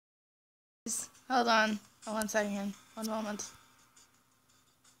Hold on. 1 second. One moment.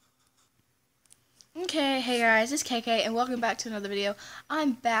 Okay, hey guys, it's KK, and welcome back to another video.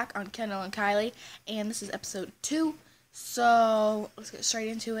 I'm back on Kendall and Kylie, and this is episode 2. So, let's get straight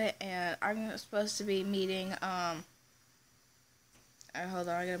into it, and I'm supposed to be meeting, hold on,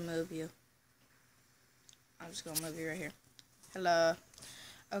 I gotta move you. I'm just gonna move you right here. Hello.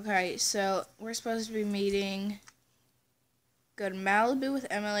 Okay, so, we're supposed to be meeting, go to Malibu with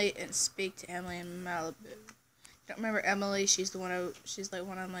Emily, and speak to Emily in Malibu. Don't remember Emily, she's the one she's like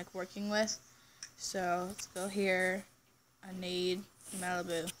one I'm like working with. So, let's go here. I need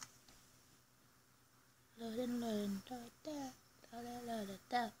Malibu. This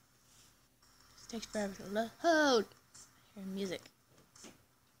takes forever to load. I hear music.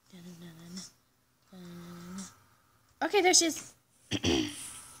 Okay, there she is.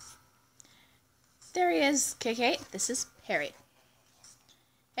 There he is. KK, this is Perry.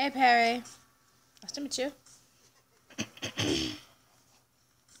 Hey, Perry. Nice to meet you.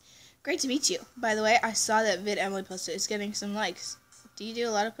 Great to meet you. By the way, I saw that vid Emily posted. It's getting some likes. Do you do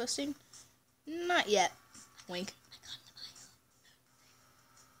a lot of posting? Not yet. Wink.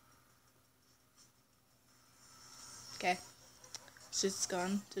 Okay. She's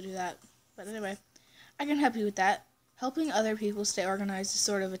gone to do that. But anyway, I can help you with that. Helping other people stay organized is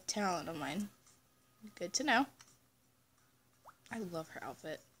sort of a talent of mine. Good to know. I love her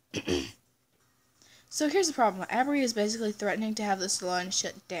outfit. So here's the problem. Avery is basically threatening to have the salon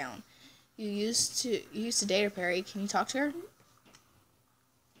shut down. You used to date her, Perry. Can you talk to her?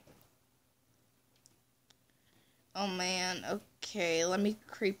 Oh man. Okay, let me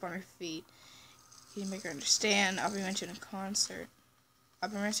creep on her feet. Can you make her understand? I'll be mentioning a concert. I'll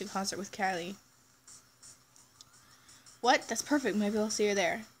be mentioning a concert with Kylie. What? That's perfect. Maybe I'll see her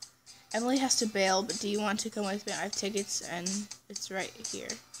there. Emily has to bail, but do you want to come with me? I have tickets, and it's right here.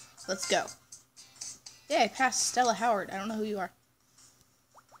 Let's go. Yeah, I passed Stella Howard. I don't know who you are.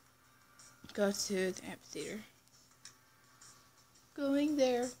 Go to the amphitheater. Going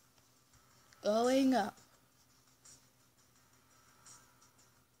there. Going up.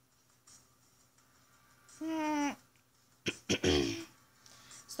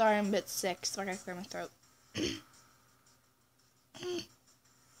 Sorry, I'm a bit sick, so I gotta clear my throat.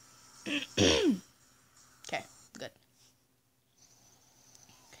 Okay, good.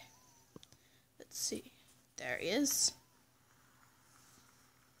 Okay. Let's see. There he is.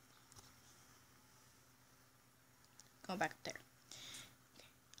 Going back up there. Okay.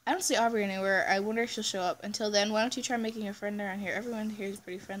 I don't see Aubrey anywhere. I wonder if she'll show up. Until then, why don't you try making a friend around here? Everyone here is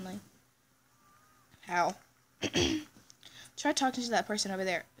pretty friendly. How? Try talking to that person over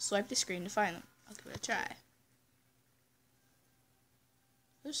there. Swipe the screen to find them. I'll give it a try.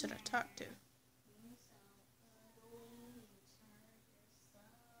 Who should I talk to?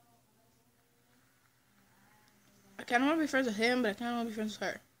 I kind of want to be friends with him, but I kind of want to be friends with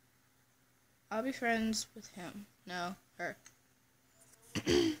her. I'll be friends with him. No, her.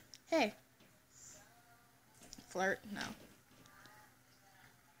 Hey. Flirt? No.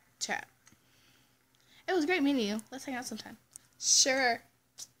 Chat. It was great meeting you. Let's hang out sometime. Sure.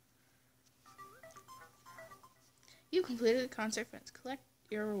 You completed the concert fence. Collect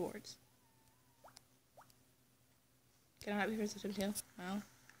your rewards. Can I not be friends with him too? No.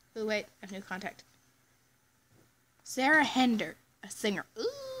 Oh, wait. I have new contact. Sarah Hender, a singer.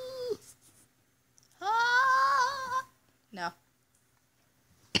 Ooh. Ah. No.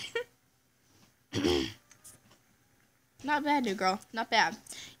 Not bad, new girl. Not bad.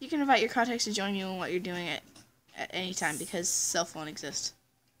 You can invite your contacts to join you in what you're doing at any time because cell phone exists.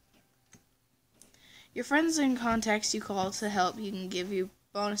 Your friends and contacts you call to help. You can give you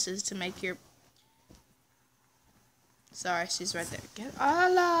bonuses to make your... Sorry, she's right there. Get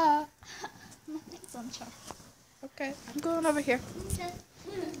Allah. Nothing's on charge. Okay, I'm going over here. Okay.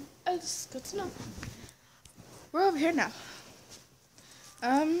 It's good to know. We're over here now.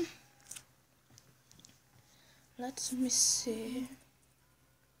 Let me see.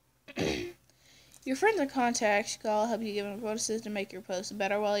 Your friends and contacts call help you give them bonuses to make your posts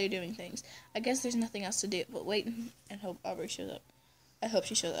better while you're doing things. I guess there's nothing else to do but wait and hope Aubrey shows up. I hope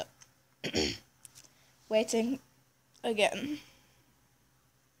she shows up. Waiting again.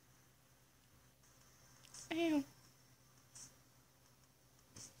 Ew.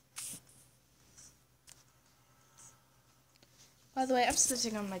 By the way, I'm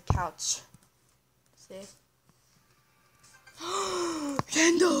sitting on my couch. See?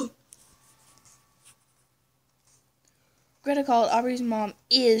 Kendall! Greta called. Aubrey's mom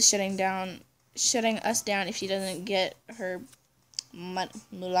is shutting us down if she doesn't get her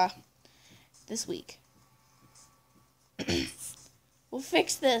moolah this week. We'll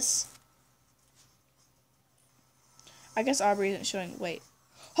fix this. I guess Aubrey isn't showing. Wait.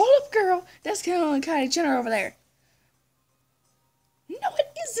 Hold up, girl. That's Kylie Jenner over there. No, it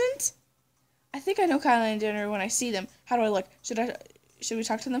isn't. I think I know Kylie and Jenner when I see them. How do I look? Should we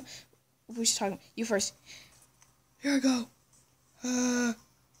talk to them? We should talk to them. You first. Here I go.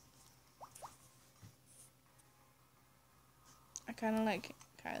 I kind of like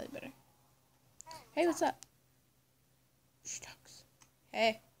Kylie better. Hey, what's up? Shucks.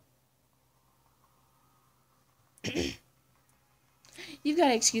 Hey. You've got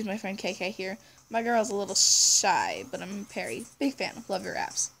to excuse my friend KK here. My girl's a little shy, but I'm Perry. Big fan. Love your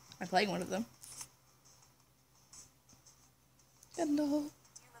apps. I'm playing one of them. Hello. Do you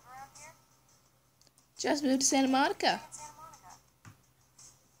live around here? Just moved to Santa Monica. In Santa Monica.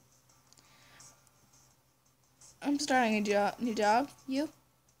 I'm starting a new job. You?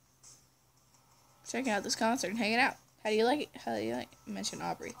 Checking out this concert and hanging out. How do you like it? How do you like it? Mention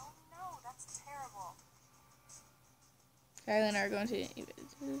Aubrey. Oh no, that's terrible. Kylie and I are going to...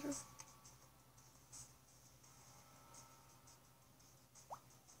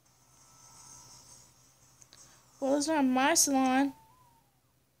 Well, it's not my salon.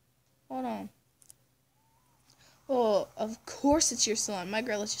 Hold on. Oh, of course it's your salon. My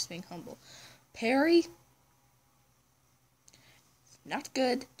girl is just being humble. Perry? Not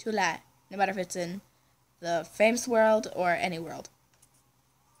good to lie. No matter if it's in the famous world or any world.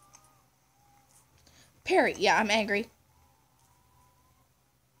 Perry, yeah, I'm angry.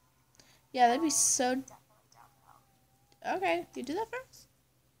 Yeah, that'd be so... Okay, you do that first?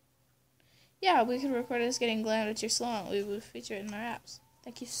 Yeah, we could record us getting glammed at your salon. We would feature it in our apps.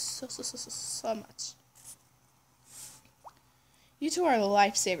 Thank you so much. You two are the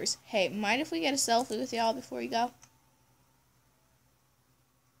lifesavers. Hey, mind if we get a selfie with y'all before you go?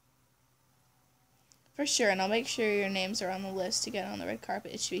 For sure, and I'll make sure your names are on the list to get on the red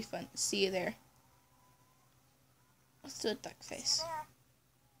carpet. It should be fun. See you there. Let's do a duck face.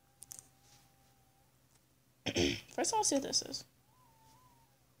 First, I want to see what this is.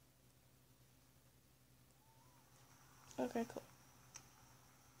 Okay, cool.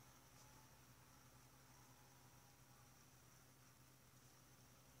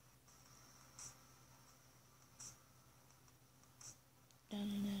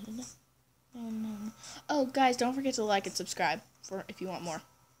 Oh, guys, don't forget to like and subscribe for if you want more.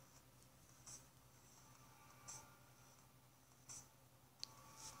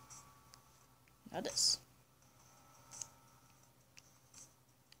 Now this.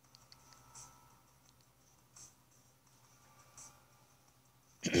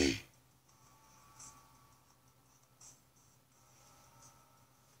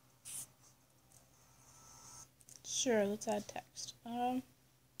 Sure, let's add text.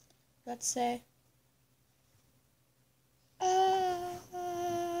 Let's say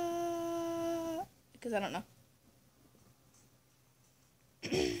because I don't know.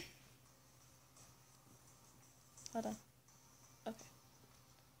 Hold on. Okay.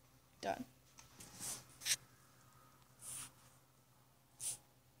 Done.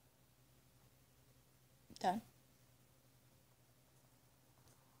 Done.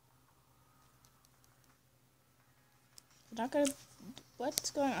 We're not gonna...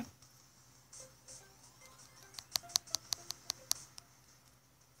 What's going on?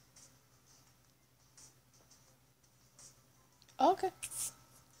 Okay.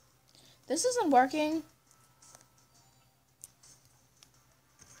 This isn't working.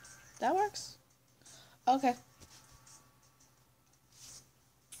 That works? Okay.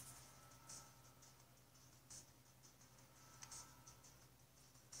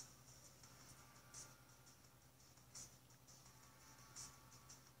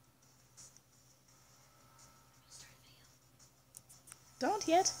 Don't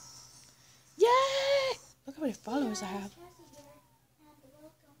yet. Yay! Look how many followers I have.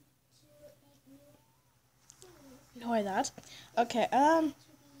 Ignore that. Okay, I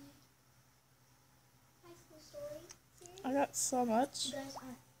got so much.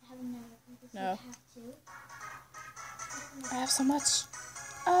 No. I have so much.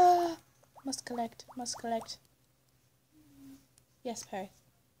 Must collect. Yes, Perry.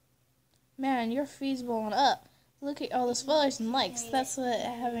 Man, your feed's blowing up. Look at all those followers and likes. That's what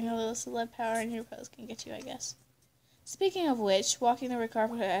having a little celeb power in your post can get you, I guess. Speaking of which, walking the red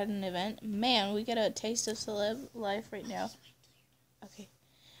carpet at an event. Man, we get a taste of celeb life right now. Okay.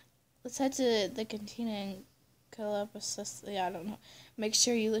 Let's head to the cantina and cuddle up with yeah, I don't know. Make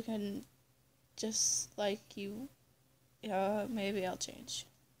sure you look just like you. Maybe I'll change.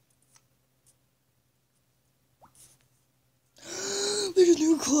 There's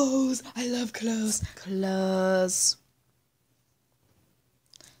new clothes. I love clothes.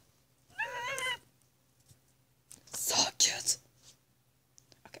 So Yes.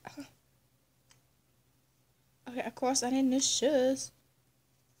 Okay. Okay, of course I need new shoes.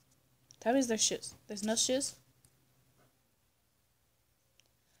 That means there's shoes. There's no shoes?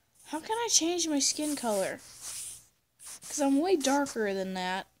 How can I change my skin color? Because I'm way darker than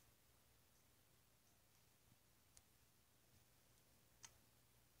that.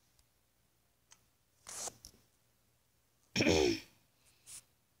 Oh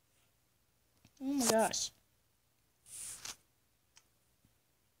my gosh.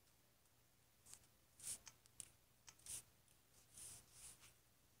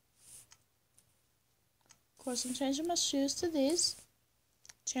 Of course, I'm changing my shoes to these.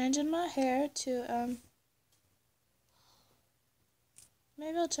 Changing my hair to,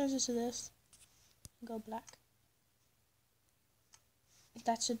 maybe I'll change it to this. And go black.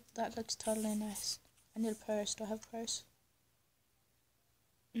 That looks totally nice. I need a purse. Do I have a purse?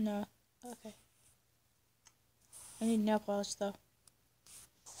 No. Okay. I need nail polish though.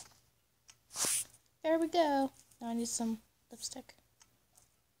 There we go. Now I need some lipstick.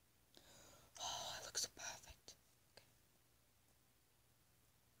 Oh, it looks so perfect.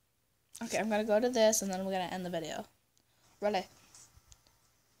 Okay, I'm gonna go to this and then we're gonna end the video. Ready?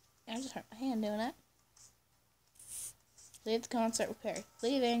 I just hurt my hand doing it. Leave the concert with Perry.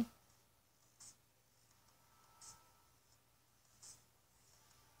 Leaving.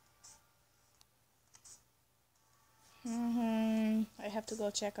 I have to go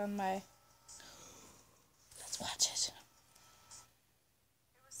check on my... Let's watch it. It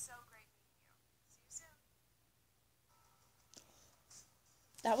was so great meeting you. See you soon.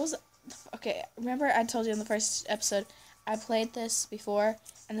 That was... Okay, remember I told you in the first episode, I played this before,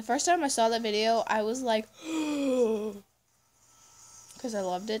 and the first time I saw that video, I was like... Because I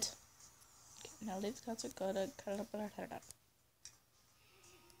loved it. Okay, now leave the concert, go to cut it up and cut it up.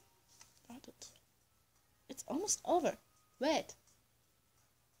 It's almost over. Wait.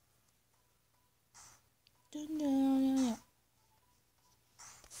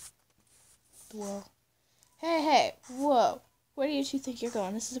 Whoa. Hey, whoa. Where do you two think you're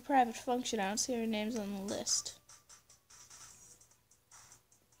going? This is a private function. I don't see your names on the list.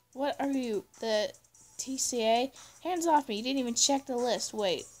 What are you? The TCA? Hands off me. You didn't even check the list.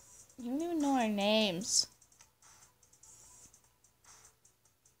 Wait. You don't even know our names.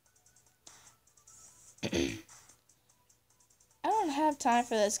 I don't have time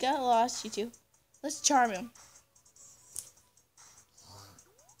for this. Get lost, you two. Let's charm him.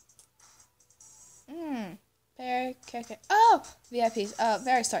 Very okay. Oh! VIPs.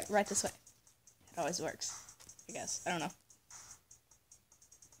 Very sorry. Right this way. It always works. I guess. I don't know.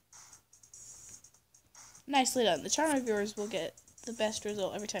 Nicely done. The charm viewers will get the best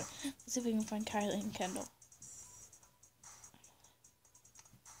result every time. Let's see if we can find Kylie and Kendall.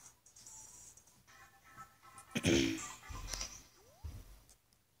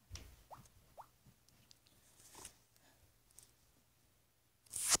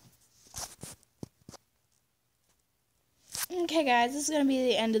 Okay guys, this is going to be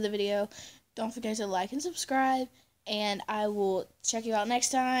the end of the video. Don't forget to like and subscribe, and I will check you out next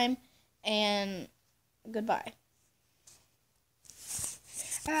time, and goodbye.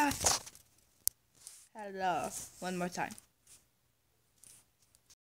 Hello. One more time.